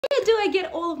Where do I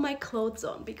get all of my clothes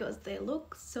on? Because they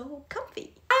look so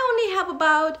comfy. I only have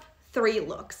about 3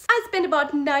 looks. I spend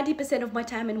about 90% of my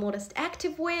time in modest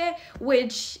activewear,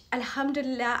 which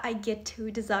alhamdulillah I get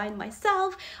to design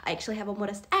myself. I actually have a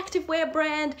modest activewear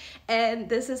brand, and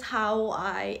this is how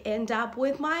I end up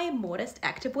with my modest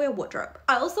activewear wardrobe.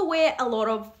 I also wear a lot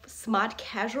of smart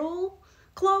casual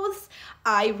clothes.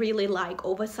 I really like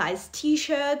oversized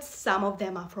t-shirts. Some of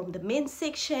them are from the men's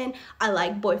section. I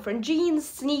like boyfriend jeans,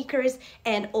 sneakers,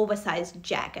 and oversized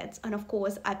jackets. And of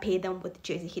course, I pair them with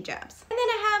jersey hijabs. And then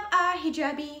I have a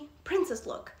hijabi princess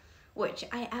look, which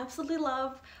I absolutely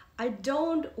love. I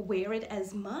don't wear it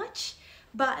as much,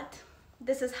 but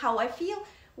this is how I feel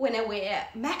when I wear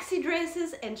maxi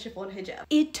dresses and chiffon hijab.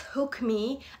 It took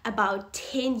me about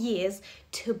 10 years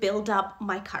to build up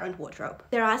my current wardrobe.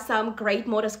 There are some great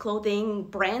modest clothing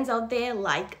brands out there,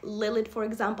 like Lilit, for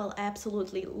example. I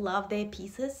absolutely love their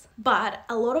pieces. But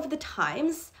a lot of the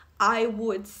times, I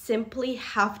would simply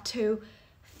have to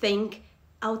think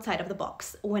outside of the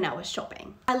box when I was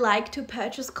shopping. I like to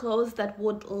purchase clothes that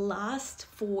would last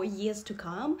for years to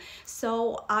come.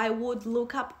 So I would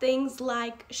look up things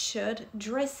like shirt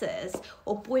dresses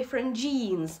or boyfriend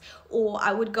jeans, or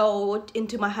I would go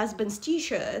into my husband's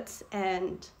t-shirts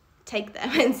and take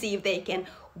them and see if they can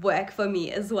work for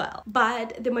me as well.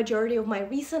 But the majority of my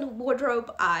recent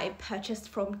wardrobe I purchased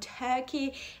from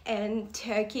Turkey, and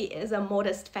Turkey is a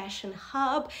modest fashion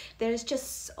hub. There's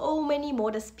just so many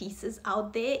modest pieces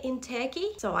out there in Turkey,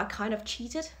 so I kind of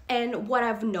cheated. And what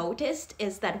I've noticed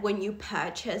is that when you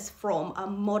purchase from a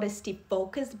modesty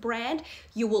focused brand,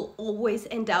 you will always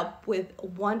end up with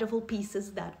wonderful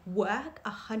pieces that work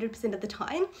 100% of the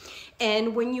time.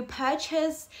 And when you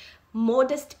purchase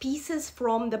modest pieces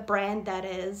from the brand that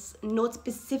is not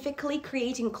specifically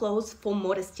creating clothes for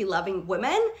modesty loving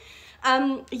women,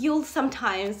 you'll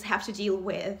sometimes have to deal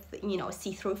with, you know,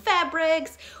 see-through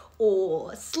fabrics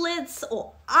or slits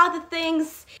or other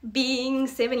things. Being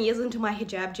 7 years into my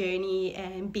hijab journey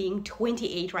and being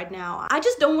 28 right now, I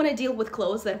just don't want to deal with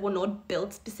clothes that were not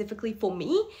built specifically for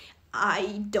me.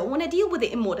 I don't want to deal with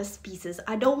the immodest pieces.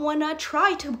 I don't want to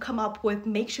try to come up with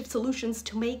makeshift solutions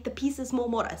to make the pieces more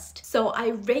modest. So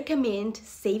I recommend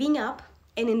saving up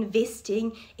and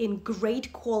investing in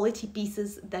great quality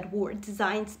pieces that were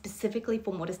designed specifically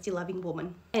for modesty loving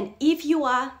women. And if you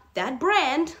are that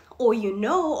brand or you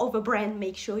know of a brand,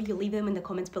 make sure you leave them in the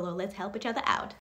comments below. Let's help each other out.